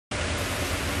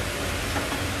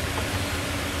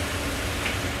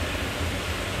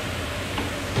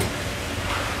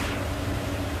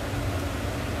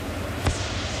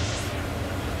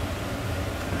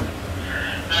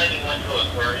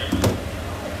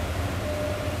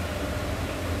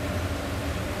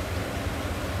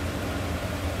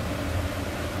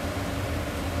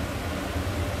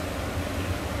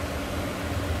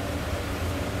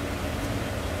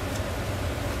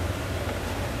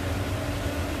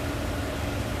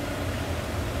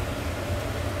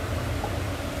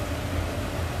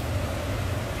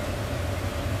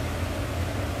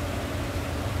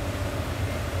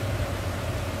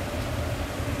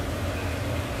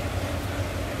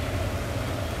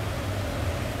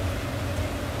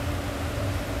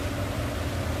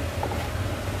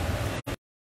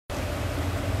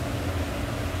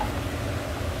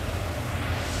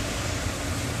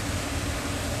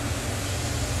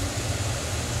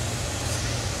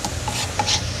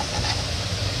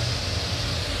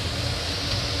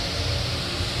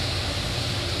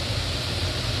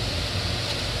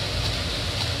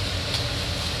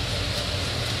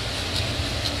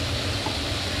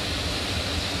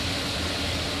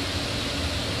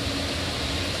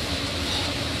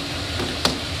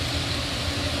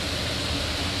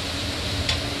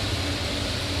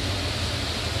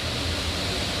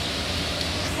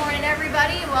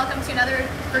to another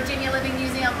Virginia Living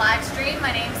Museum live stream.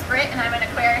 My name's Britt and I'm an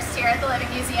aquarist here at the Living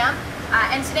Museum.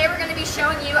 And today we're going to be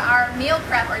showing you our meal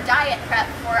prep or diet prep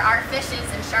for our fishes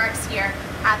and sharks here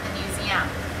at the museum.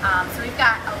 So we've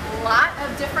got a lot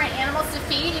of different animals to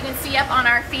feed. You can see up on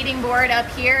our feeding board up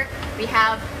here, we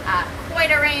have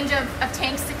quite a range of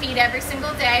tanks to feed every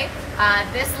single day.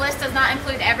 This list does not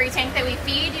include every tank that we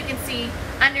feed. You can see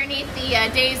underneath the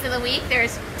days of the week,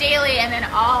 there's daily and then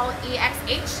all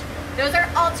EXH. Those are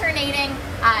alternating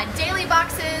daily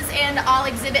boxes and all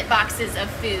exhibit boxes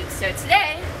of food. So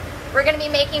today, we're going to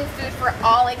be making food for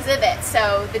all exhibits.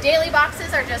 So the daily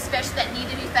boxes are just fish that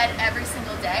need to be fed every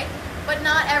single day, but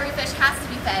not every fish has to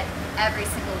be fed every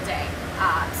single day.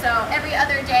 So every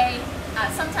other day,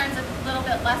 sometimes a little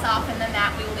bit less often than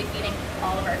that, we will be feeding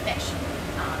all of our fish.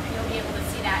 You'll be able to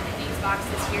see that in these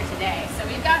boxes here today. So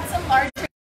we've got some larger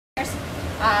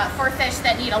for fish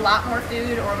that need a lot more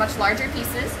food or much larger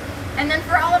pieces. And then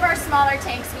for all of our smaller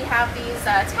tanks, we have these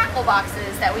tackle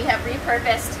boxes that we have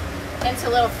repurposed into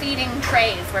little feeding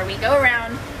trays where we go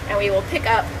around and we will pick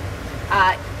up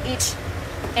each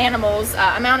animal's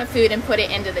amount of food and put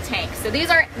it into the tank. So these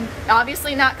are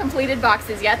obviously not completed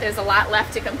boxes yet. There's a lot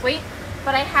left to complete,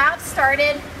 but I have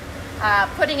started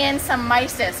putting in some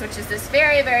mysis, which is this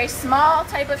very, very small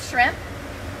type of shrimp.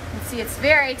 You can see it's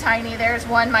very tiny. There's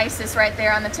one mysis right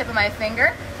there on the tip of my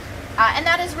finger. And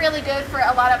that is really good for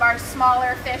a lot of our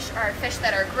smaller fish, or fish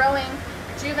that are growing,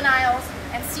 juveniles,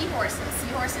 and seahorses.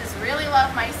 Seahorses really love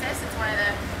mysis. It's one of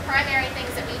the primary things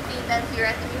that we feed them here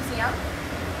at the museum.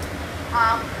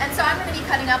 And so I'm going to be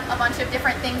cutting up a bunch of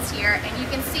different things here. And you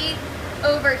can see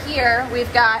over here,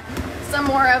 we've got some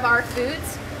more of our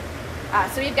foods.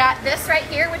 So we've got this right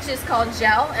here, which is called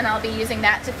gel, and I'll be using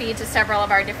that to feed to several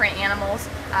of our different animals,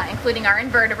 including our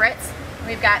invertebrates.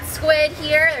 We've got squid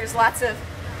here. There's lots of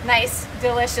nice,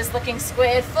 delicious looking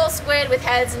squid, full squid with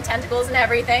heads and tentacles and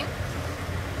everything.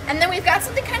 And then we've got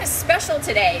something kind of special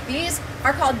today. These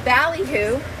are called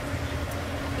ballyhoo.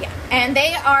 Yeah, and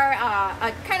they are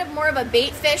a kind of more of a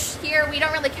bait fish here. We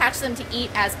don't really catch them to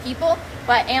eat as people,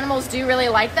 but animals do really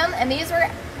like them. And these were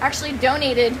actually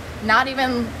donated not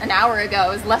even an hour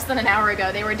ago. It was less than an hour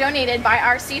ago. They were donated by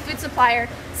our seafood supplier,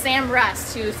 Sam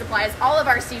Rust, who supplies all of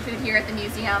our seafood here at the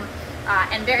museum.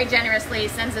 And very generously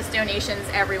sends us donations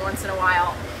every once in a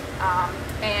while.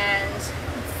 And let's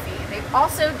see, they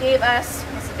also gave us,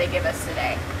 what did they give us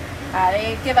today?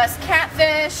 They give us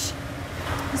catfish.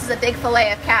 This is a big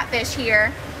fillet of catfish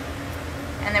here.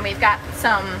 And then we've got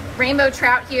some rainbow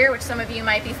trout here, which some of you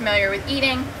might be familiar with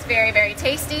eating. It's very, very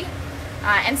tasty.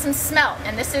 And some smelt.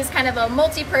 And this is kind of a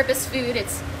multi-purpose food. It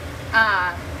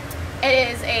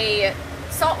is a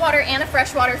saltwater and a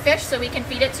freshwater fish, so we can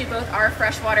feed it to both our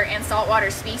freshwater and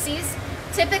saltwater species.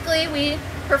 Typically, we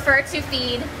prefer to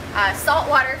feed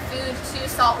saltwater food to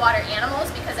saltwater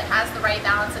animals because it has the right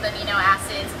balance of amino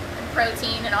acids and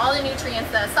protein and all the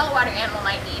nutrients that a saltwater animal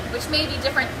might need, which may be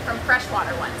different from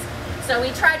freshwater ones. So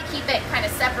we try to keep it kind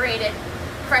of separated.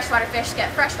 Freshwater fish get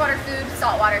freshwater food,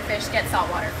 saltwater fish get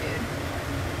saltwater food.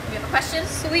 We have a question?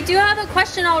 So we do have a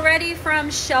question already from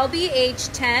Shelby, age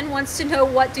 10, wants to know,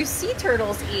 what do sea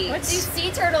turtles eat? What do sea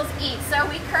turtles eat? So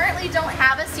we currently don't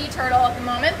have a sea turtle at the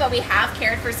moment, but we have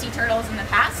cared for sea turtles in the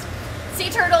past. Sea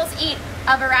turtles eat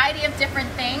a variety of different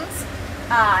things,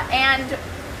 and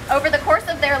over the course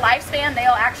of their lifespan,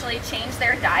 they'll actually change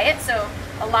their diet. So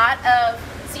a lot of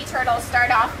sea turtles start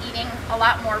off eating a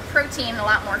lot more protein, a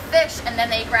lot more fish, and then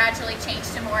they gradually change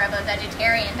to more of a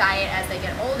vegetarian diet as they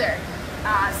get older.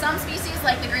 Some species,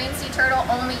 like the green sea turtle,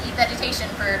 only eat vegetation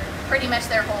for pretty much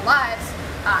their whole lives.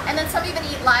 And then some even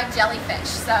eat live jellyfish.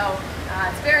 So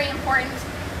it's very important,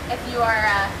 if you are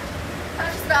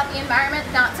conscious about the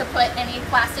environment, not to put any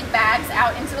plastic bags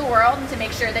out into the world and to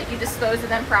make sure that you dispose of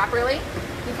them properly,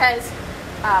 because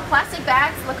plastic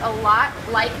bags look a lot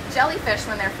like jellyfish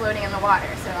when they're floating in the water.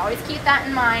 So always keep that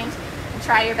in mind and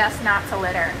try your best not to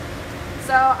litter.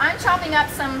 So I'm chopping up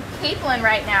some capelin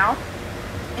right now.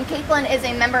 And capelin is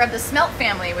a member of the smelt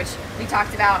family, which we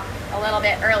talked about a little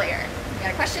bit earlier. You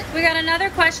got a question? We got another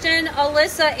question.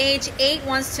 Alyssa, age 8,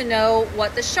 wants to know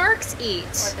what the sharks eat.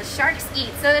 What the sharks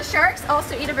eat. So the sharks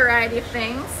also eat a variety of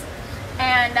things.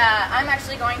 And I'm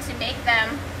actually going to make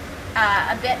them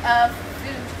a bit of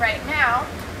food right now.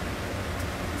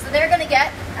 So they're going to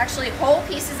get actually whole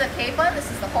pieces of capelin.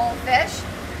 This is the whole fish.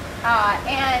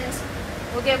 And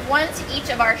we'll give one to each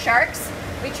of our sharks.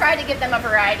 We try to give them a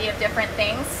variety of different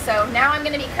things. So now I'm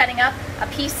going to be cutting up a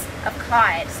piece of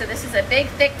cod. So this is a big,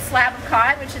 thick slab of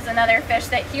cod, which is another fish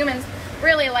that humans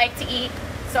really like to eat.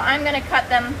 So I'm going to cut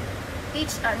them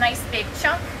each a nice big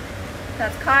chunk.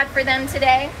 That's cod for them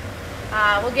today.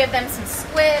 We'll give them some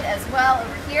squid as well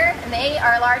over here, and they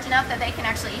are large enough that they can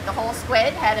actually eat the whole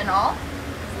squid, head and all.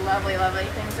 Lovely, lovely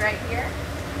things right here.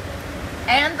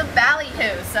 And the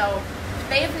ballyhoo. So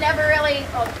they've never really,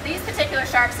 well, these particular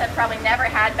sharks have probably never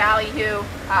had ballyhoo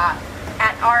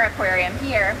at our aquarium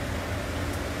here,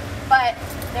 but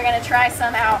they're going to try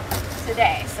some out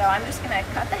today. So I'm just going to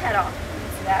cut the head off. You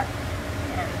can see that.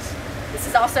 And this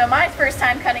is also my first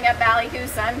time cutting up ballyhoo,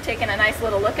 so I'm taking a nice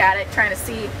little look at it, trying to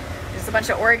see. There's a bunch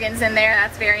of organs in there.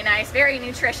 That's very nice, very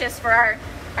nutritious for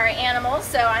our animals.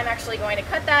 So I'm actually going to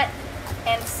cut that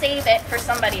and save it for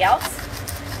somebody else.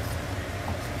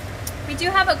 We do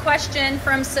have a question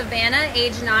from Savannah,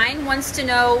 age 9, wants to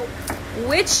know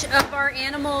which of our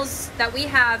animals that we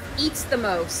have eats the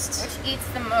most. Which eats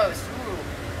the most? Ooh.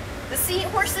 The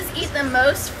seahorses eat the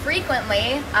most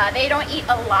frequently. They don't eat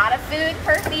a lot of food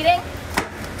per feeding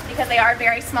because they are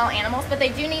very small animals, but they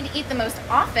do need to eat the most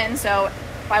often. So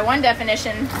by one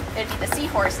definition, it'd be the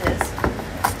seahorses.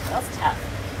 That's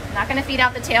tough. I'm not going to feed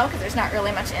out the tail because there's not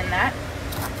really much in that.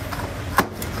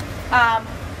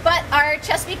 But our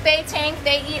Chesapeake Bay tank,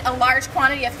 they eat a large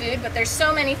quantity of food, but there's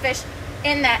so many fish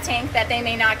in that tank that they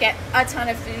may not get a ton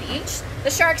of food each. The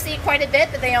sharks eat quite a bit,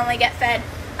 but they only get fed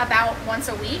about once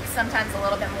a week, sometimes a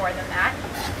little bit more than that.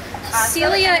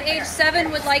 Celia, age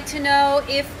 7, would like to know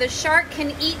if the shark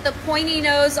can eat the pointy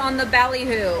nose on the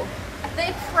ballyhoo.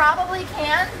 They probably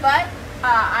can, but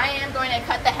I am going to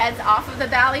cut the heads off of the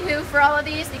ballyhoo for all of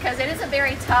these because it is a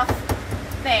very tough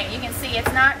thing. You can see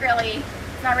it's not really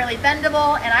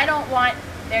bendable, and I don't want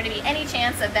there to be any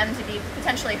chance of them to be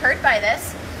potentially hurt by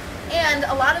this. And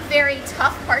a lot of very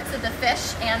tough parts of the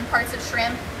fish and parts of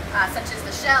shrimp, such as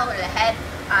the shell or the head,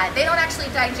 they don't actually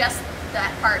digest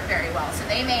that part very well. So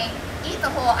they may eat the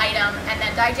whole item and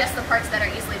then digest the parts that are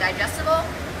easily digestible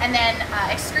and then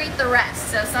excrete the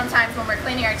rest. So sometimes when we're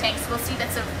cleaning our tanks, we'll see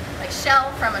bits of like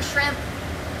shell from a shrimp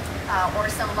or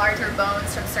some larger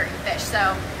bones from certain fish.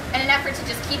 So in an effort to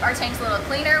just keep our tanks a little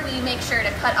cleaner, we make sure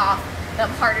to cut off the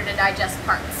harder to digest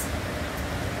parts.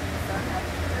 So I'm going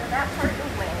to throw that part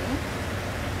away.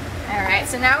 All right,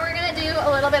 so now we're going to do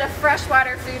a little bit of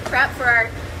freshwater food prep for our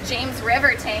James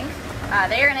River tank.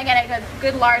 They are going to get a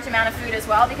good large amount of food as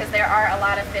well because there are a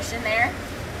lot of fish in there.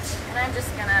 And I'm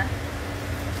just going to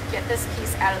get this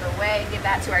piece out of the way and give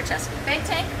that to our Chesapeake Bay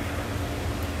tank.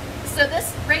 So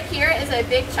this right here is a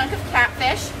big chunk of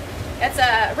catfish. It's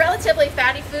a relatively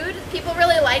fatty food. People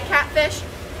really like catfish,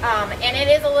 and it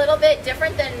is a little bit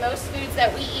different than most foods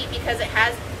that we eat because it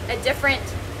has a different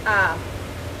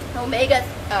omega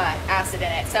acid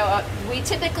in it. So we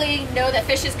typically know that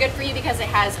fish is good for you because it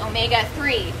has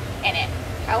omega-3 in it.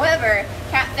 However,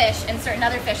 catfish and certain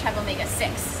other fish have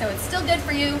omega-6, so it's still good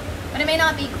for you, but it may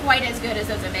not be quite as good as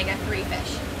those omega-3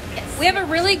 fish. Yes. We have a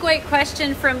really great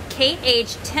question from Kate,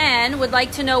 age 10, would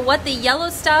like to know what the yellow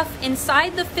stuff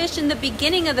inside the fish in the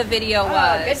beginning of the video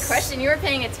was. Good question. You were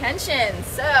paying attention.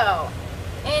 So,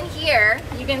 in here,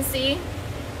 you can see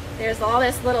there's all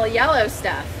this little yellow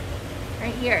stuff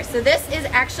right here. So this is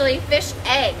actually fish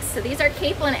eggs. So these are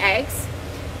capelin eggs,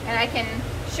 and I can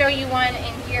show you one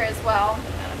in here as well. Put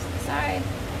that off to the side.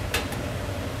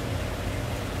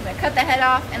 I'm going to cut the head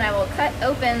off, and I will cut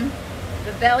open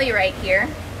the belly right here.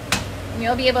 And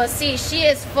you'll be able to see she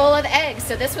is full of eggs.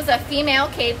 So this was a female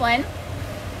capelin,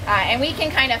 and we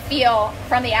can kind of feel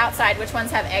from the outside which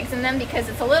ones have eggs in them because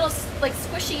it's a little like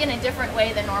squishy in a different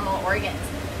way than normal organs.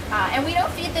 And we don't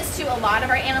feed this to a lot of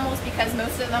our animals because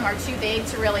most of them are too big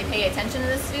to really pay attention to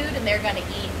this food and they're going to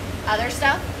eat other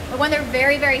stuff. But when they're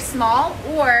very, very small,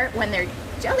 or when they're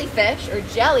jellyfish or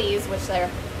jellies, which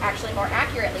they're actually more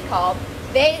accurately called,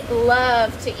 they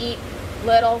love to eat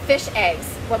little fish eggs.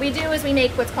 What we do is we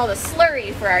make what's called a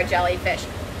slurry for our jellyfish.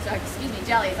 So, excuse me,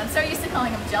 jellies. I'm so used to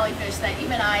calling them jellyfish that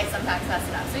even I sometimes mess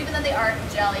it up. So even though they aren't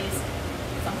jellies,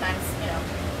 sometimes,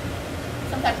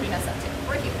 sometimes we mess up too.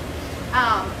 We're human.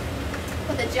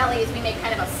 With the jellies, we make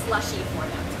kind of a slushy for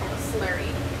them. It's called a slurry.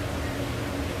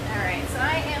 All right, so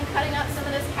I am cutting up some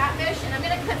of this catfish, and I'm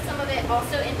going to cut some of it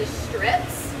also into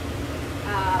strips,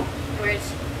 which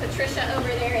Patricia over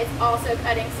there is also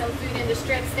cutting some food into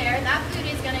strips there. And that food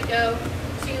is going to go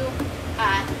to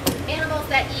animals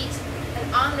that eat an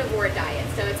omnivore diet.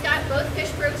 So it's got both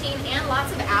fish protein and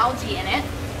lots of algae in it.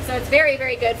 So it's very,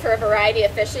 very good for a variety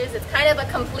of fishes. It's kind of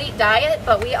a complete diet,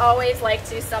 but we always like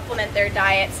to supplement their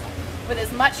diets with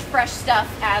as much fresh stuff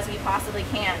as we possibly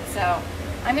can. So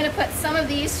I'm going to put some of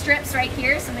these strips right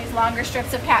here, some of these longer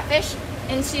strips of catfish,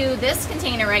 into this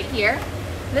container right here.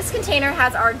 This container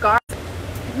has our guards.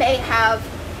 May have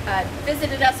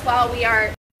visited us while we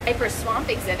are at the Swamp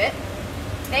exhibit.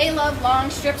 They love long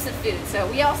strips of food, so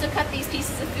we also cut these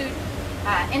pieces of food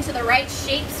into the right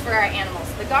shapes for our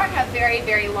animals. The gar have very,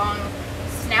 very long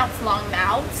snouts, long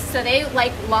mouths, so they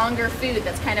like longer food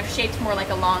that's kind of shaped more like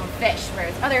a long fish,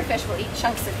 whereas other fish will eat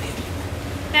chunks of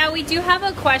food. Now we do have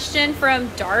a question from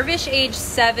Darvish, age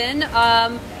 7.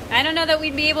 I don't know that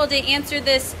we'd be able to answer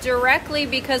this directly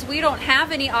because we don't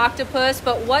have any octopus,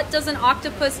 but what does an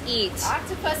octopus eat?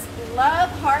 Octopus love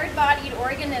hard-bodied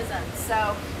organisms,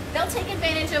 so they'll take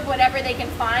advantage of whatever they can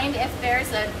find. If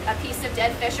there's a piece of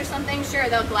dead fish or something, sure,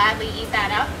 they'll gladly eat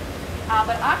that up.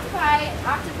 But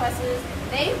octopuses,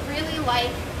 they really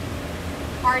like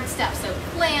hard stuff, so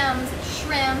clams,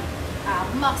 shrimp,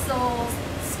 mussels,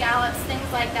 scallops,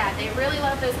 things like that. They really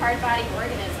love those hard-bodied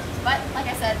organisms, but like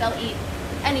I said, they'll eat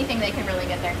anything they can really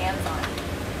get their hands on.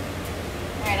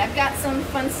 All right, I've got some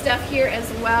fun stuff here as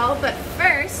well, but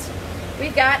first,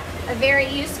 we've got a very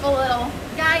useful little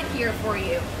guide here for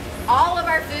you. All of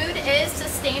our food is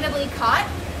sustainably caught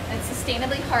and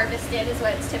sustainably harvested is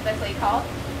what it's typically called,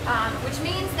 which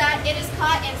means that it is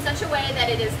caught in such a way that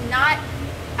it is not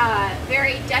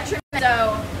very detrimental.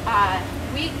 So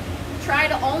we try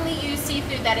to only use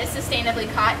seafood that is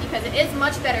sustainably caught because it is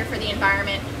much better for the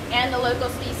environment and the local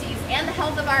species and the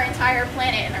health of our entire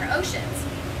planet and our oceans.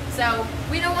 So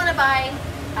we don't want to buy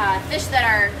fish that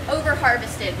are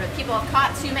over-harvested, but people have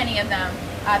caught too many of them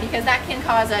because that can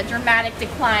cause a dramatic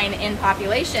decline in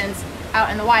populations out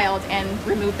in the wild and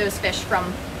remove those fish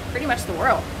from pretty much the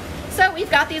world. So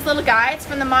we've got these little guides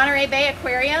from the Monterey Bay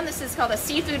Aquarium. This is called a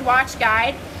Seafood Watch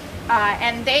Guide.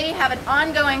 And they have an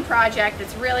ongoing project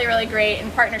that's really, really great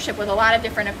in partnership with a lot of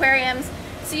different aquariums,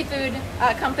 seafood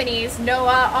companies,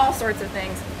 NOAA, all sorts of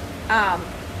things.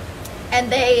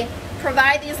 And they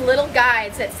provide these little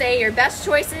guides that say your best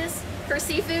choices for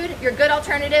seafood, your good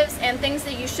alternatives, and things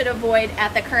that you should avoid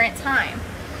at the current time.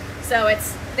 So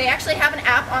they actually have an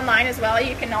app online as well.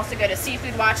 You can also go to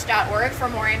seafoodwatch.org for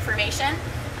more information.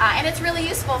 And it's really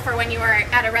useful for when you are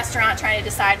at a restaurant trying to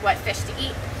decide what fish to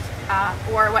eat.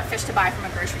 Or what fish to buy from a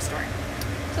grocery store.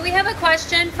 So we have a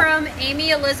question from Amy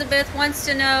Elizabeth, wants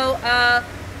to know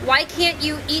why can't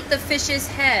you eat the fish's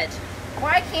head?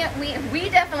 Why can't we? We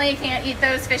definitely can't eat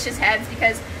those fish's heads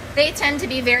because they tend to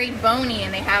be very bony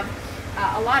and they have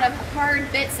a lot of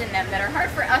hard bits in them that are hard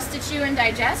for us to chew and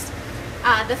digest.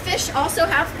 The fish also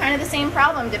have kind of the same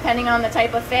problem depending on the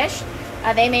type of fish.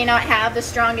 They may not have the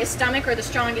strongest stomach or the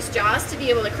strongest jaws to be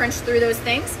able to crunch through those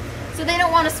things. So they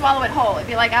don't want to swallow it whole. It'd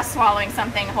be like us swallowing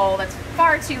something whole that's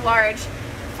far too large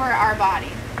for our body.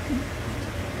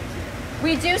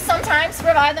 We do sometimes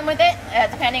provide them with it,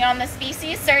 depending on the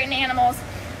species. Certain animals,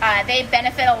 they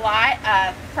benefit a lot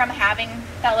from having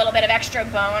that little bit of extra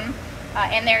bone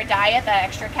in their diet, that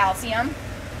extra calcium.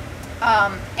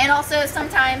 And also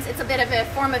sometimes it's a bit of a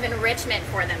form of enrichment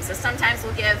for them. So sometimes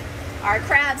we'll give our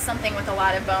crabs something with a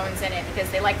lot of bones in it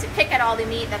because they like to pick at all the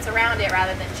meat that's around it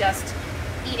rather than just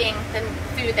eating the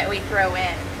food that we throw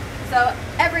in. So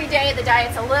every day the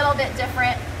diet's a little bit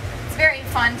different. It's very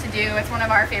fun to do. It's one of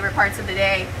our favorite parts of the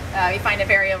day. We find it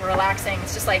very relaxing.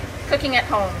 It's just like cooking at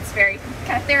home. It's very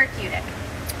kind of therapeutic.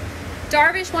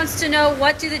 Darvish wants to know,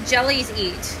 what do the jellies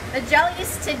eat? The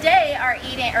jellies today are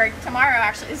eating, or tomorrow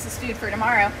actually, this is food for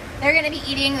tomorrow, they're going to be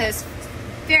eating those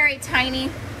very tiny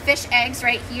fish eggs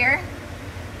right here,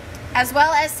 as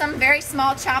well as some very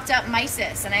small chopped up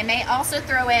mysis. And I may also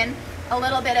throw in a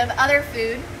little bit of other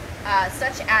food,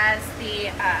 such as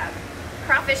the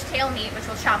crawfish tail meat, which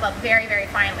we'll chop up very, very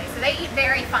finely. So they eat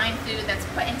very fine food that's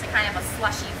put into kind of a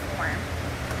slushy form.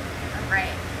 All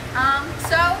right.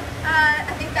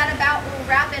 I think that about will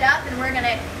wrap it up, and we're going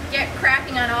to get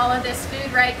cracking on all of this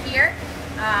food right here.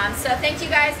 So thank you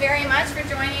guys very much for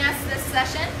joining us this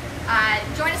session.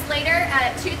 Join us later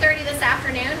at 2:30 this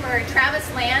afternoon, where Travis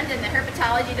Land in the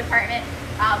herpetology department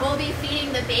will be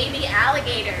feeding the baby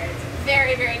alligators.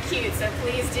 Very, very cute, so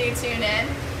please do tune in.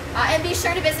 And be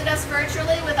sure to visit us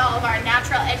virtually with all of our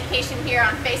natural education here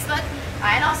on Facebook,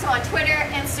 and also on Twitter,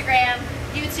 Instagram,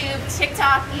 YouTube,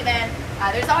 TikTok even.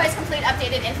 There's always complete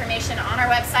updated information on our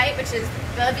website, which is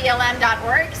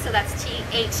thevlm.org, so that's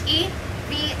THEVLM.org.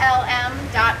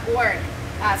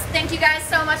 So thank you guys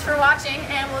so much for watching,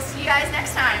 and we'll see you guys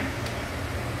next time.